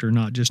instructor,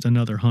 not just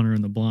another hunter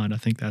in the blind. I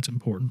think that's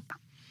important.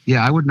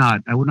 Yeah, I would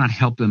not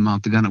help them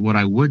mount the gun. What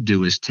I would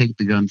do is take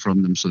the gun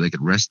from them so they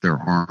could rest their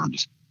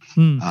arms.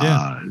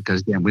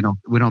 Because again, we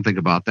don't think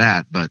about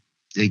that, but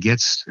it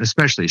gets,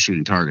 especially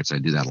shooting targets, I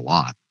do that a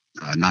lot.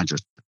 Not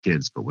just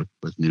kids, but with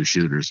new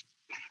shooters,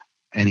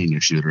 any new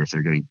shooter if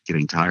they're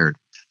getting tired.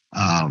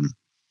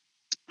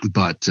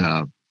 But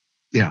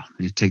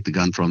you take the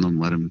gun from them,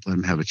 let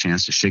them have a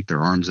chance to shake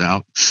their arms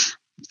out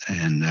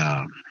and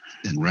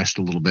rest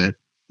a little bit,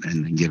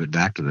 and then give it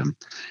back to them.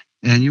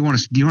 And you want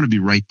to be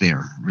right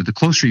there. The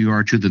closer you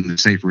are to them, the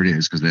safer it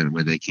is, because that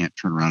way they can't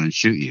turn around and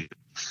shoot you.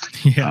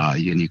 Yeah.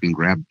 And you can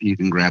grab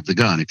the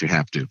gun if you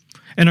have to.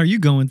 And are you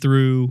going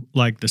through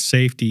like the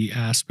safety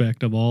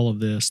aspect of all of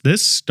this?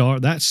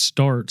 That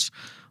starts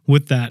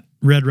with that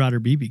Red Ryder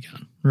BB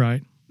gun,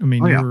 right? I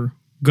mean, you're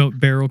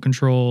barrel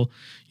control,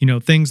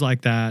 things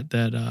like that.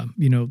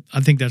 I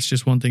think that's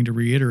just one thing to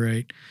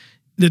reiterate,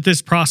 that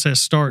this process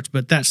starts,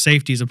 but that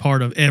safety is a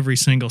part of every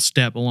single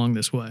step along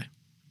this way.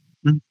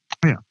 Oh,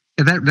 yeah.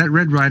 That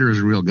Red Ryder is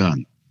a real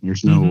gun.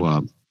 There's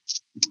no,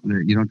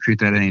 you don't treat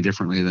that any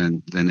differently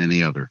than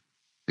any other,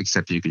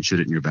 except you can shoot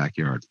it in your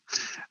backyard.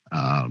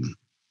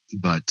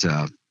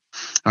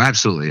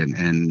 Absolutely.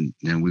 And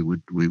we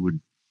would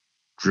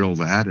drill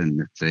that.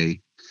 And if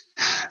they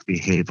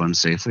behave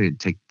unsafely,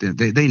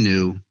 they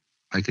knew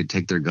I could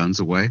take their guns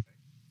away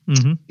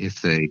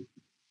if they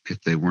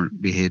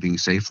weren't behaving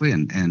safely.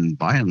 And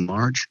by and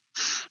large,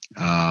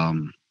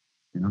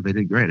 They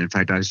did great. In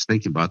fact, I was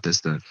thinking about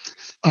this.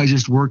 I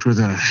just worked with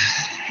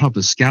helped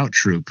a scout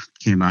troop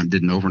came out and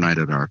did an overnight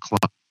at our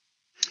club,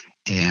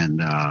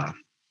 and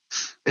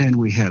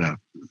we had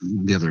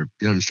the other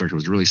instructor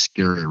was a really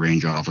scary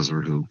range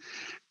officer who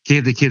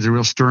gave the kids a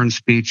real stern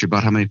speech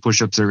about how many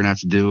push-ups they're going to have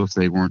to do if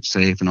they weren't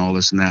safe and all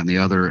this and that and the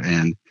other.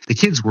 And the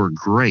kids were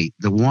great.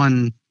 The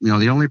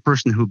only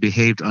person who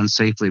behaved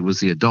unsafely was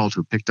the adult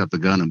who picked up a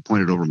gun and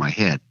pointed over my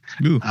head.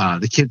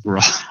 The kids were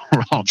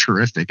all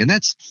terrific. And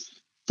that's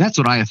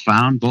what I have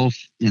found both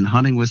in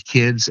hunting with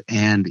kids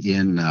and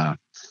in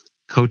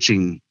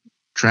coaching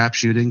trap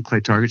shooting, clay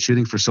target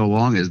shooting for so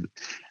long, is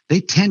they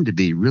tend to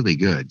be really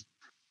good.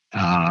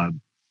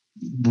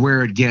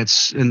 Where it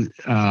gets,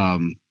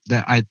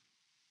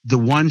 the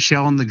one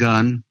shell in the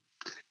gun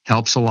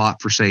helps a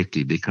lot for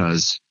safety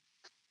because,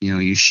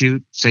 you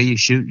shoot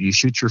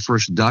your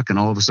first duck and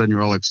all of a sudden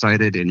you're all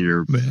excited and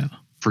you're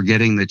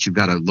forgetting that you've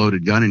got a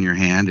loaded gun in your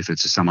hand if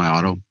it's a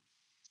semi-auto.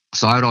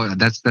 So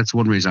that's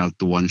one reason I like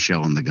the one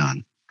shell in the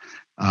gun.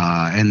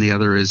 And the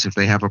other is if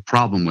they have a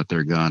problem with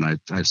their gun.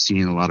 I've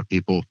seen a lot of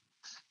people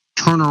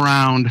turn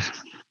around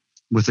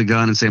with the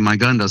gun and say, my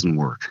gun doesn't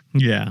work.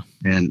 Yeah.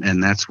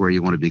 And that's where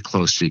you want to be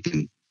close so you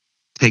can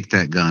take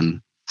that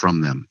gun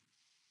from them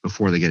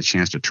before they get a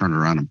chance to turn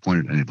around and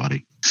point it at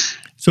anybody.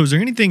 So is there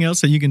anything else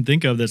that you can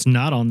think of that's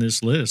not on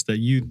this list that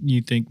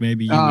you think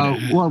maybe you would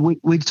add? Well,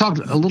 we talked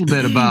a little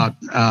bit about,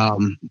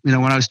 when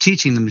I was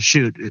teaching them to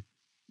shoot,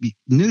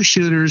 new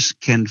shooters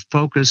can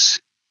focus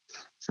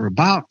for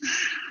about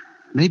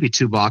maybe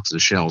 2 boxes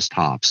of shells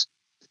tops.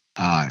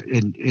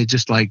 And it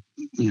just like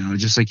you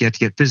have to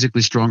get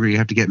physically stronger, you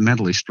have to get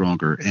mentally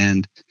stronger.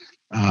 And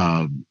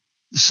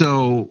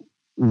so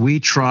we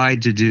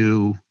tried to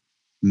do,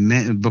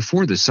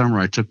 before the summer,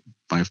 I took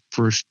my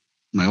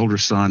older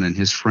son and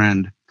his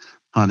friend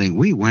hunting.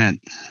 We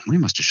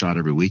must have shot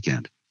every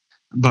weekend,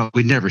 but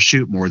we'd never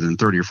shoot more than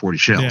 30 or 40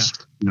 shells,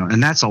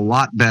 and that's a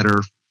lot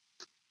better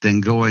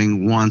than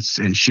going once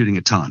and shooting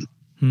a ton.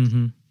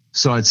 Mm-hmm.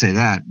 So I'd say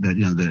that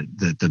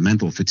the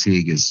mental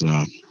fatigue is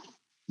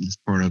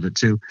part of it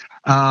too.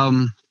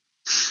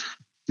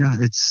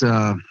 It's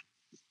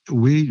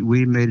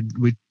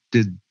we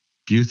did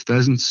youth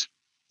pheasants,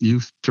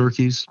 youth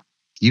turkeys,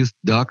 youth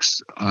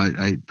ducks.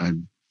 I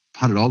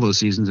hunted all those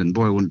seasons, and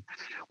boy, when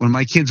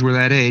my kids were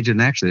that age,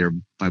 and actually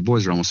my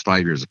boys are almost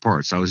 5 years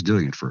apart, so I was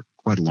doing it for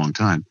quite a long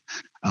time.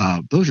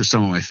 Those are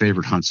some of my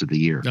favorite hunts of the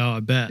year. Oh, I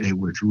bet. It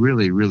was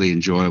really, really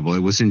enjoyable. It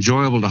was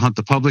enjoyable to hunt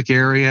the public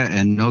area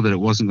and know that it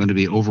wasn't going to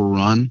be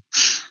overrun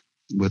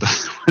with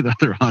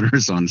other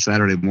hunters on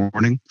Saturday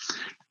morning.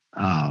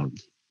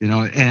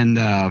 And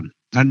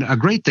a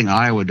great thing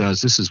Iowa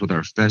does, this is with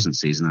our pheasant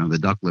season. Now, the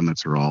duck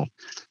limits are all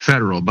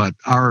federal, but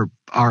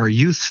our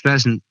youth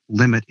pheasant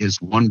limit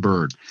is 1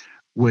 bird,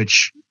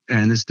 which,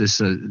 and this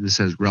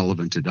is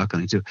relevant to duck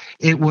hunting too.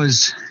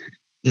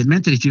 It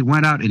meant that if you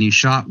went out and you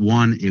shot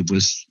one,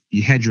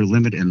 you had your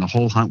limit and the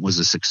whole hunt was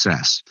a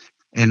success.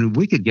 And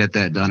we could get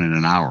that done in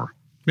an hour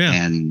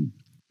and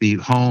be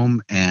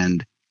home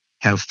and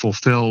have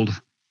fulfilled,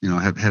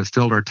 have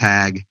filled our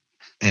tag.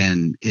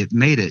 And it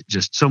made it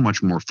just so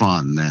much more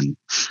fun than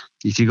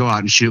if you go out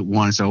and shoot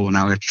one and say, oh, well,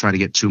 now we have to try to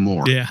get 2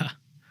 more. Yeah.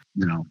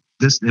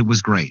 It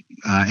was great.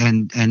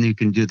 And you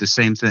can do the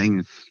same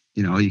thing.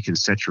 You can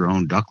set your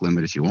own duck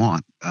limit if you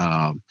want.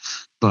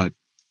 But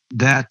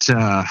that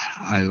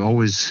I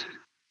always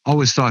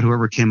thought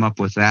whoever came up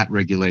with that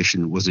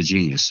regulation was a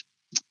genius.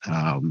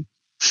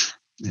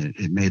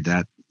 It made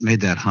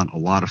that hunt a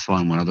lot of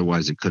fun when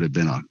otherwise it could have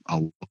been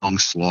a long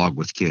slog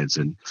with kids.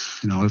 And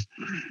if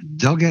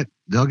they'll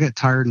get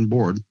tired and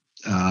bored,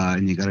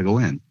 and you got to go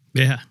in.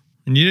 Yeah,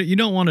 and you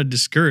don't want to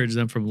discourage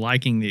them from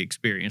liking the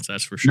experience.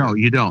 That's for sure. No,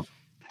 you don't.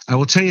 I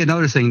will tell you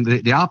another thing.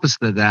 The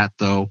opposite of that,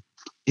 though,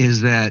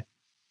 is that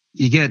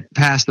you get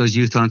past those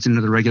youth hunts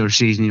into the regular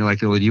season. You're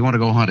like, oh, do you want to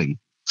go hunting?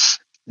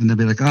 And they'll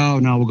be like, oh,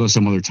 no, we'll go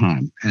some other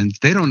time. And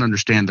they don't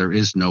understand there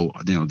is no,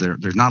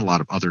 there's not a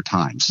lot of other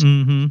times.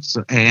 Mm-hmm.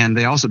 So, and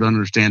they also don't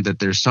understand that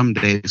there's some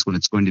days when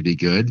it's going to be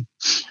good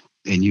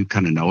and you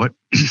kind of know it.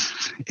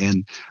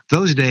 And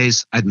those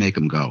days I'd make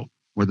them go,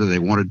 whether they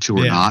wanted to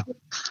or not.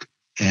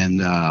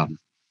 And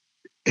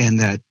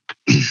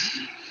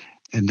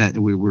that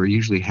we were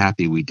usually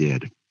happy we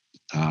did.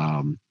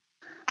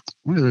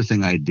 One other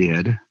thing I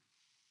did,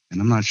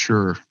 and I'm not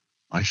sure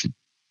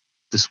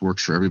this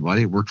works for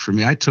everybody. It worked for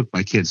me. I took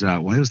my kids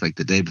out when it was like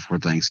the day before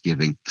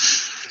Thanksgiving.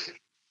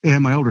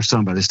 And my older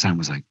son by this time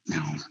was like,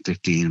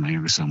 15. And my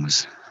younger son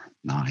was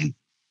 9,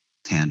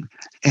 10.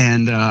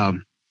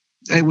 And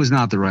it was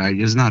not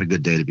a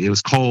good day to be. It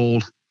was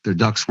cold. Their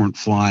ducks weren't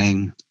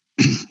flying.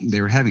 They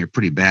were having a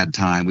pretty bad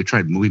time.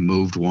 We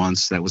moved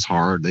once. That was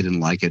hard. They didn't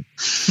like it.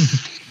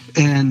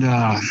 And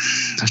I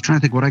was trying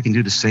to think what I can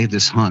do to save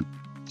this hunt.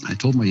 I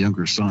told my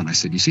younger son, I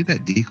said, you see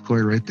that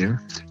decoy right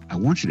there? I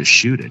want you to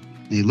shoot it.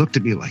 And he looked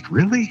at me like,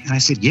 really? And I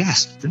said,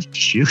 yes, just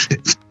shoot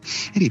it.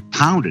 And he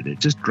pounded it,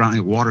 just ground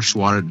it, water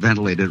swatted,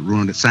 ventilated it,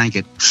 ruined it, sank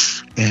it.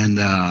 And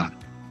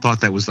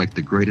thought that was like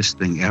the greatest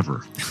thing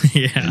ever.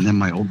 Yeah. And then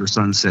my older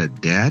son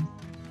said, Dad,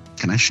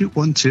 can I shoot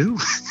one too?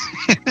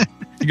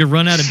 You could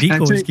run out of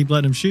decoys, keep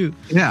letting them shoot.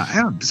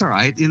 Yeah, it's all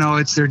right.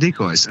 It's their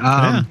decoys.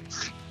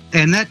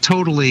 And that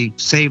totally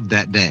saved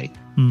that day.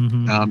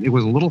 Mm-hmm. It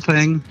was a little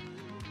thing,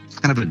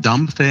 kind of a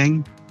dumb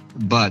thing,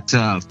 but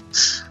they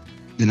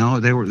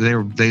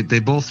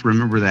both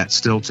remember that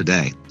still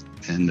today,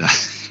 and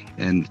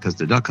because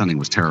the duck hunting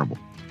was terrible.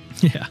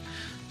 Yeah,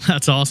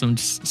 that's awesome.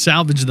 Just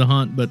salvage the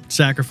hunt, but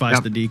sacrifice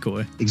the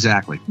decoy.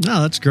 Exactly.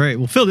 No, that's great.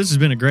 Well, Phil, this has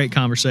been a great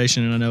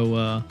conversation, and I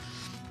know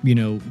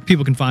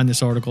people can find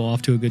this article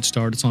Off to a Good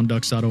Start. It's on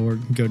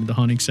ducks.org. Go to the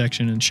hunting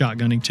section and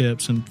shotgunning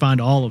tips and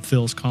find all of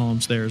Phil's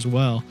columns there as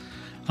well.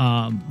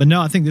 But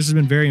no, I think this has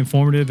been very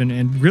informative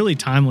and really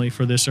timely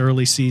for this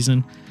early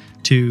season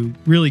to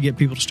really get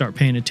people to start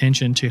paying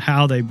attention to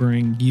how they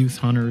bring youth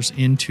hunters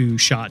into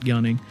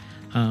shotgunning.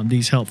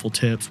 These helpful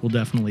tips will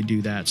definitely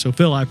do that. So,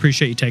 Phil, I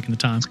appreciate you taking the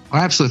time. Oh,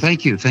 absolutely.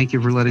 Thank you. Thank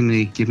you for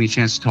give me a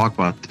chance to talk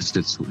about this.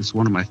 It's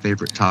one of my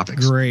favorite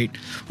topics. Great.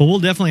 Well, we'll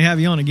definitely have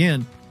you on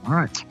again. All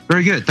right.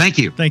 Very good. Thank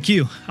you. Thank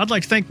you. I'd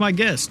like to thank my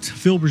guest,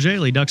 Phil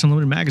Bergeli, Ducks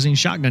Unlimited Magazine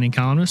shotgunning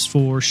columnist,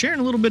 for sharing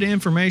a little bit of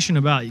information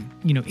about,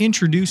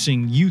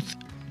 introducing youth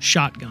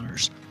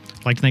shotgunners.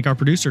 I'd like to thank our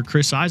producer,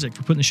 Chris Isaac,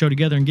 for putting the show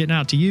together and getting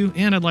out to you.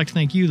 And I'd like to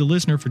thank you, the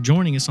listener, for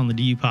joining us on the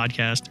DU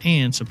podcast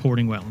and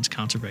supporting wetlands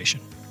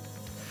conservation.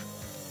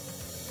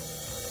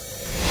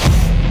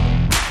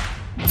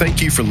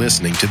 Thank you for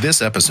listening to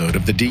this episode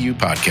of the DU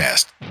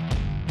Podcast.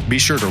 Be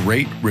sure to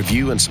rate,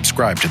 review, and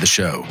subscribe to the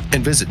show,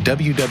 and visit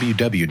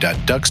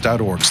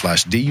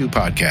www.ducks.org/DU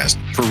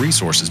podcast for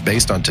resources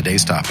based on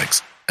today's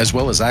topics, as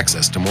well as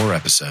access to more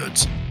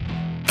episodes.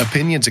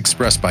 Opinions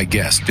expressed by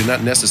guests do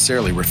not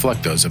necessarily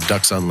reflect those of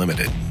Ducks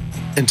Unlimited.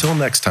 Until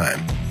next time,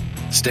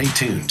 stay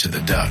tuned to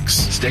the Ducks.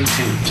 Stay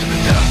tuned to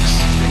the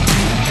Ducks.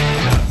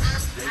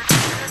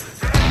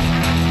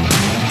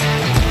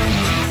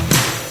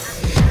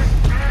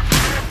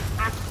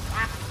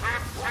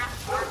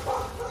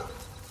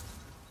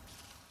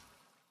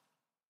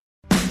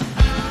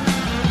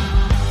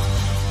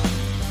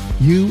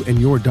 You and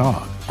your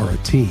dog are a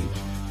team.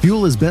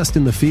 Fuel is best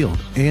in the field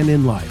and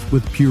in life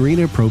with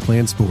Purina Pro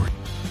Plan Sport.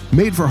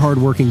 Made for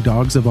hardworking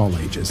dogs of all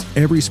ages,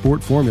 every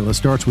sport formula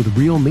starts with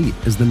real meat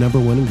as the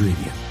 #1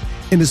 ingredient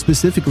and is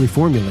specifically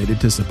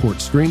formulated to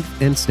support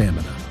strength and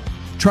stamina.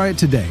 Try it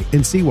today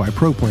and see why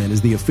Pro Plan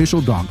is the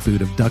official dog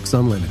food of Ducks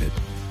Unlimited.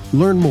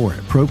 Learn more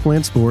at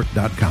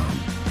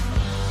ProPlansport.com.